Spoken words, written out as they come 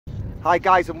Hi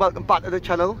guys, and welcome back to the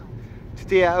channel.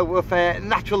 Today with a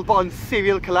natural born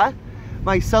serial killer,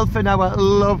 myself and our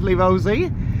lovely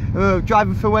Rosie. We're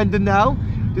driving through Endon now,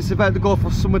 just about to go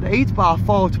for something to eat, but I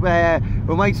thought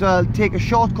we might as well take a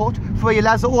shortcut for you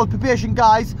lads. All probation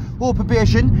guys, all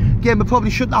probation. Again, we probably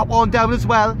shut that one down as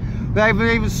well. We haven't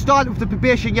even started with the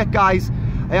probation yet guys.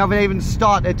 I haven't even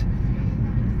started.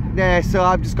 Yeah, so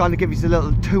I'm just going to give you a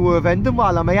little tour of Endon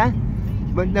while I'm here.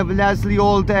 But nevertheless, the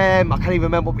old, I can't even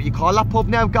remember what you call that pub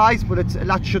now guys, but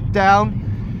that's shut down.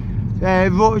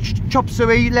 Chop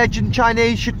Suey, Legend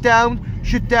Chinese, shut down.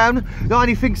 The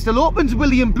only thing still opens,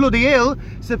 William Bloody Hill.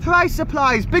 Surprise,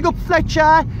 surprise, big up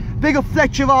Fletcher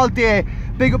all day.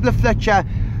 Big up the Fletcher.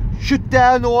 Shut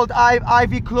down, old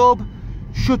Ivy Club,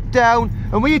 shut down.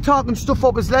 And when you're talking stuff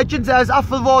up as legends, there's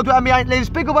Athel Road where my aunt lives.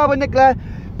 Big up our Nicola,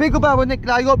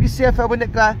 I hope you're safe our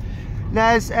Nicola.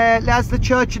 There's the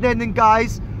church in Endon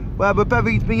guys, where we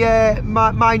buried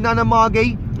my Nana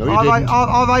Margie. No, you didn't.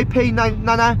 R.I.P.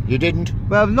 Nana. You didn't?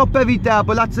 Well, not buried there,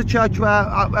 but that's the church where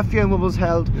a funeral was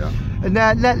held. Yeah. And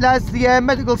there's the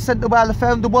medical centre where they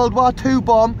found the World War II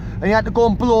bomb, and you had to go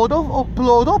and blow it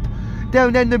up.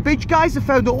 Down in the beach, guys, they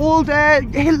found the old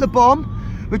Hitler bomb,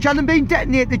 which hadn't been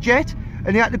detonated yet,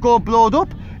 and they had to go and blow it up.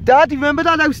 Dad, do you remember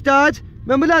that house, Dad?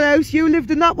 Remember that house? You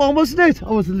lived in that one, wasn't it?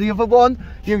 Or was it the other one?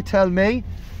 You tell me.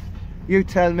 You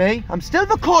tell me. I'm still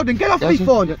recording. Get off my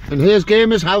phone. And here's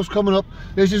Gamer's house coming up.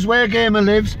 This is where Gamer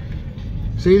lives.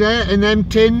 See there? And them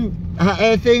tin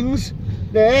things.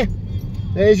 There.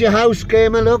 There's your house,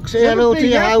 Gamer. Look. Say hello to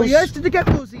your house. Yes, did they get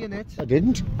Rosie in it? I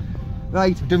didn't.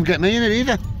 Right. Didn't get me in it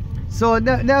either. So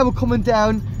now we're coming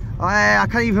down. I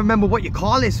can't even remember what you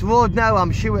call this road now.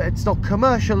 I'm sure it's not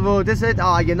commercial road, is it?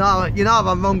 Oh, you know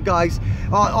I'm wrong, guys.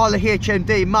 All the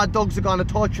HMD mad dogs are gonna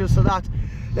torture us for that.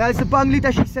 There's the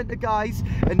Bangladeshi Centre, guys,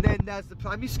 and then there's the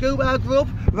primary school where I grew up,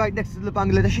 right next to the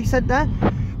Bangladeshi Centre.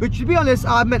 But to be honest,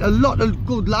 I met a lot of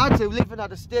good lads who live in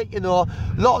that estate, you know,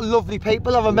 a lot of lovely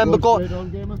people. I remember going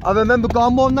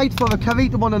one night for a curry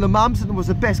to one of the mums, and it was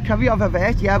the best curry I've ever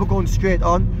had. Yeah, we're going straight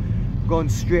on,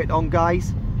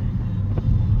 guys.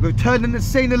 Returning to the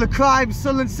scene of the crime,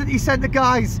 Sunderland City Centre,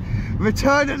 guys.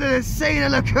 Returning to the scene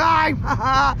of the crime.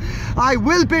 I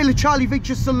will be the Charlie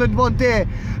Victor Sunderland one day,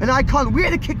 and I can't wait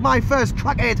to kick my first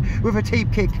crackhead with a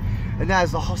teep kick. And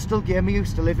there's the hostel Gamer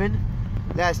used to live in.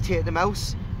 There's Tatum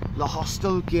House, the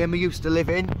hostel Gamer used to live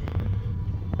in,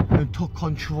 and took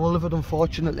control of it,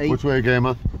 unfortunately. Which way,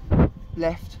 Gamer?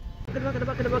 Left.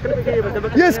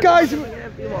 Yes guys,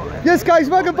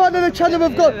 welcome back to the channel.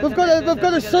 We've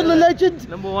got a Sunderland legend.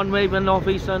 #1 raven North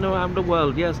East around the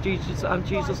world. Yes, Jesus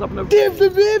up in the Dave the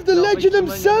Rave, the legend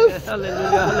himself.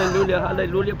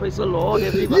 Hallelujah, praise the Lord.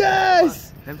 Everybody. Yes.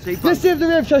 Let's Dave the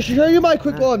Rave. Shall I show you my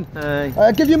quick one?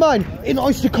 I'll give you mine. In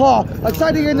Oyster car,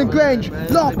 outside in the Grange,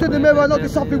 locked in the mirror, looking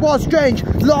something was strange.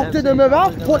 Locked in the mirror,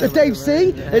 what did Dave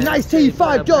see? A nice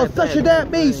T5 just flashing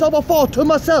at me, so I thought to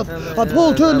myself, I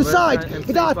pulled to the side,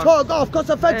 but I took off cause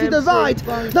I fancied the ride.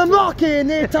 I'm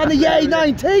rocking it on the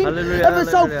A19, ever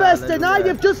so fast, and I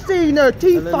have just seen a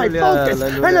T5 Focus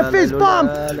and a fizz bomb.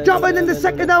 Jumping in the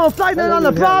second hour, flying on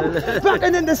the bomb,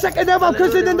 backing in the second hour, I'm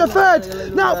cruising in the third.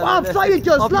 Now I'm flying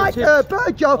just like a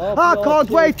bird, yo. I can't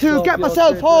wait to get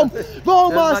myself home,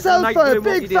 roll myself a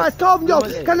big fat tom, yo.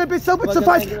 Can I be so much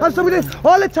surprised? I'm so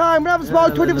all the time when I was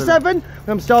about 24/7.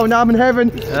 I'm still now I'm in heaven.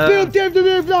 Big Dave the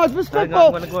Rave, lads,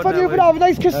 respectful. For you have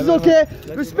nice kisses, okay?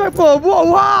 Respectful.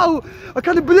 Whoa, wow! I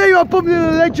can't believe I bumped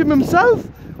into the legend himself.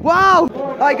 Wow!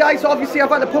 Hi guys, obviously I've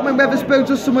had to put my Wetherspoons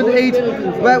or something to eat.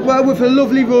 We're with a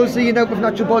lovely Rosie, you know, with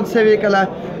Natural Born Serial Killer.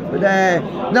 But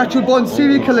Natural Born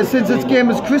Serial Killer, since it's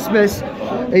Gamer's Christmas,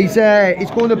 he's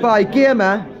going to buy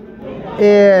Gamer.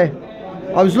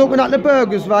 I was looking at the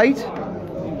burgers, right?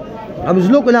 I was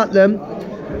looking at them.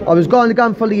 I was going to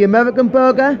go for the American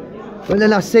burger, but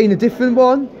then I seen a different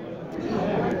one.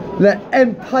 The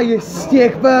Empire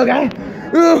Steak Burger.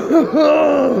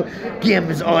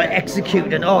 Gamer's all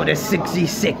executing Order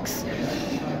 66.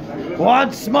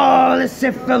 One small is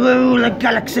if for rule a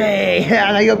galaxy.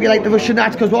 And I hope you like the Russian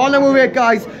that, because we're on our way,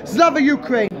 guys. Slava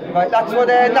Ukraine. Right, that's what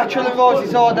Natural and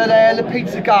Rosie's ordered, the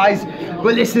pizza, guys.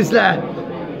 But this is the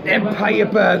Empire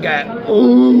Burger.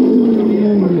 Ooh.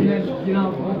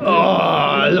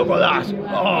 Oh, look at that.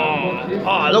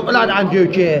 Oh, look at that, Andrew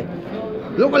J.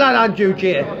 Look at that, Andrew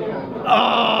J.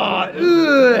 Oh,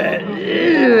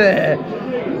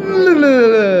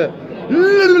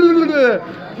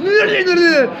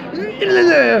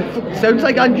 sounds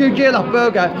like Andrew J, that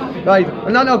burger. Right,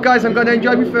 and now guys, I'm going to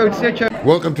enjoy my food. See you, cheers.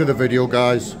 Welcome to the video,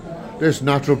 guys. This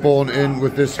Natural Born in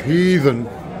with this heathen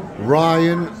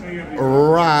Ryan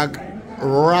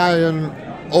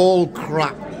all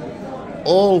crap.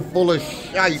 all full of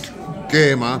shite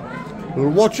gamer. Well,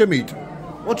 watch him eat.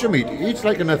 Watch him eat. He eats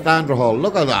like a Nathaniel Hall.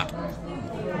 Look at that.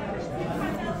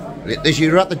 This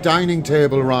year at the dining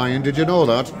table, Ryan. Did you know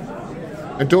that?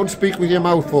 And don't speak with your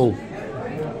mouth full.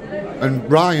 And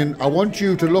Ryan, I want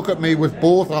you to look at me with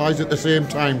both eyes at the same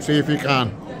time. See if you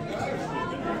can.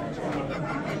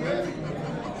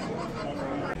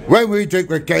 When we drink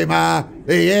with Gamer,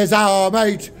 he is our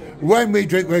mate. When we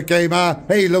drink with Gamer,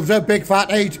 he loves a big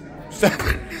fat 8,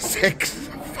 7, 6,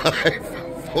 5,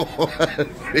 4,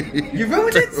 3, You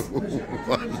ruined it! 2,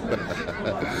 1.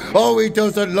 Oh, he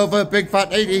doesn't love a big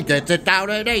fat 8, he gets it down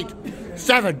at 8,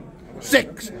 7,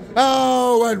 6.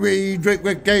 Oh, when we drink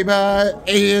with Gamer,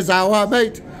 he is our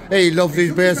mate. He loves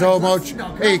his beer so much,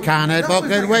 he cannot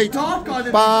fucking wait.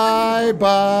 Bye,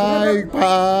 bye,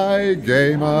 bye,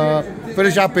 Gamer.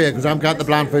 Finish that beer, because I'm got the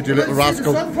Blandford, you little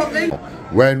rascal.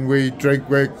 When we drink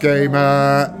with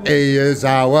Gamer, he is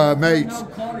our mate.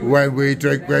 When we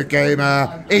drink with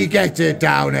Gamer, he gets it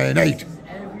down in 8,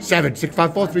 7, 6,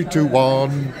 5, 4, 3, 2,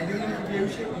 1.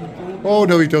 Oh,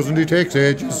 no, he doesn't, he takes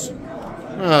ages.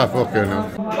 Ah, fucking hell.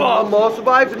 Oh, more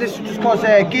survived, and this is just because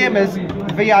Gamers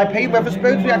VIP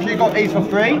Weatherspoons, we actually got these for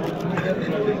free.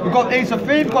 We got these for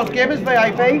free because Gamers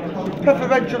VIP.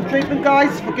 Preferential treatment,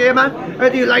 guys, for Gamer. How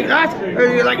do you like that? How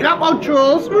do you like that one,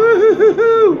 trolls?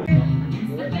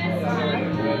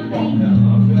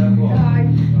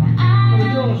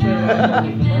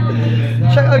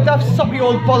 Check out that soppy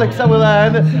old bollocks that we're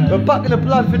there. We're back in the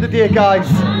Blandford today, guys.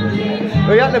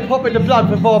 We had to pop in the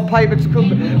Blandford for a pipe. It's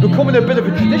becoming a bit of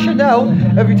a tradition now,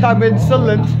 every time we're in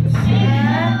Sunderland.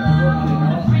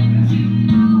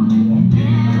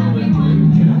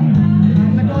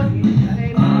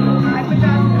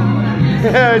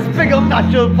 It's big up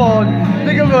natural born.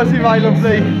 Big up Rosie, my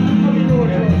lovely.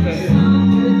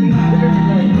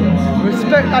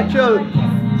 Respect natural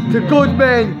to good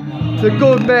men. To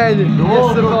good men.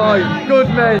 Yes, the boy. Good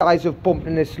men. Guys have bumped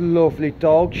in this lovely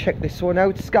dog. Check this one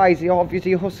out. Sky's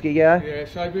obviously a husky, yeah? Yeah,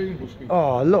 Siberian husky.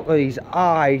 Oh, look at these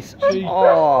eyes.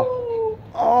 Oh.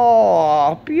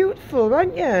 Oh, beautiful,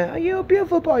 aren't you? Are you a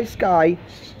beautiful boy, Sky?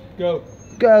 Go.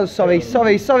 Girl, sorry,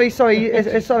 sorry, she's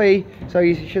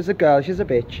a girl, she's a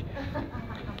bitch.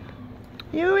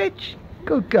 You bitch.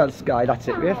 Good girl, Sky, that's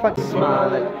it, we're fun.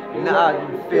 Smiling, nah, I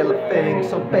don't feel a thing,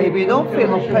 so baby, don't feel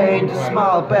no pain, just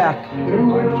smile back.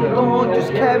 Don't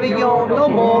just carry on no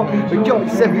more,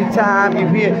 rejoice every time you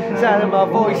hear the sound of my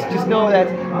voice, just know that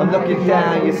I'm looking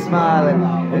down, you're smiling,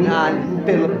 and I don't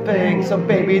feel a thing, so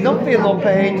baby, don't feel no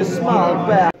pain, just smile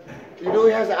back. You know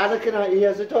he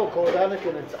has a dog called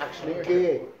Anakin, it's actually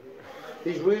gay.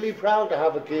 He's really proud to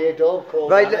have a gay dog called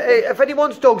Right, Anakin. if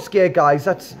anyone's dog's gay, guys,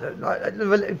 that's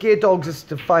gay dogs is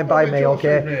fine by me,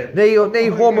 okay? No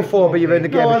homophobia in the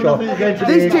game show.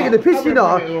 He's taking the piss, you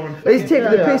know. He's taking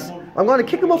the piss. I'm going to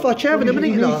kick him off that chair in a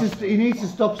minute, you know. He needs to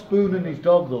stop spooning his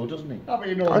dog, though, doesn't he?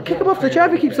 I'll kick him off the chair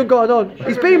if he keeps on going on.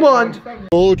 He's been warned.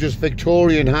 Gorgeous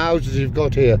Victorian houses you've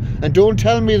got here. And don't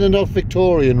tell me they're not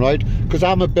Victorian, right? Because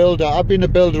I'm a builder. I've been a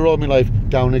builder all my life.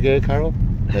 Down again, Carol.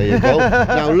 There you go.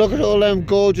 Now look at all them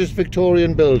gorgeous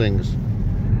Victorian buildings.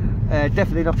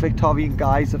 Definitely not Victorian,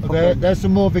 guys. There's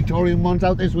some more Victorian ones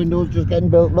out this window's just getting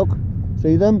built. Look.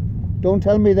 See them? Don't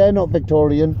tell me they're not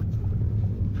Victorian.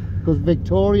 Because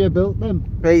Victoria built them.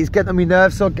 Right, he's getting on my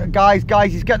nerves. So guys,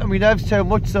 he's getting on my nerves too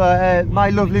much. So my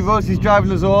lovely Rosie's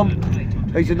driving us home.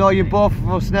 He's annoying both of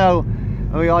us now,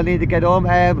 and we all need to get home.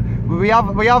 We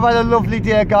have had a lovely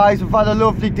day, guys. We've had a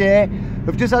lovely day.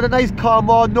 We've just had a nice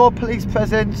calm on, no police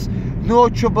presence, no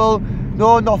trouble,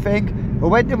 no nothing. We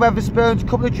went to Weatherspoons, a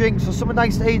couple of drinks, for something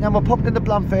nice to eat, and we're popped into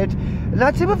Blandford. And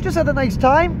that's it. We've just had a nice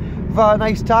time. We've had a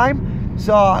nice time.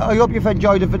 So I hope you've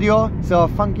enjoyed the video. So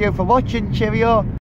thank you for watching. Cheerio.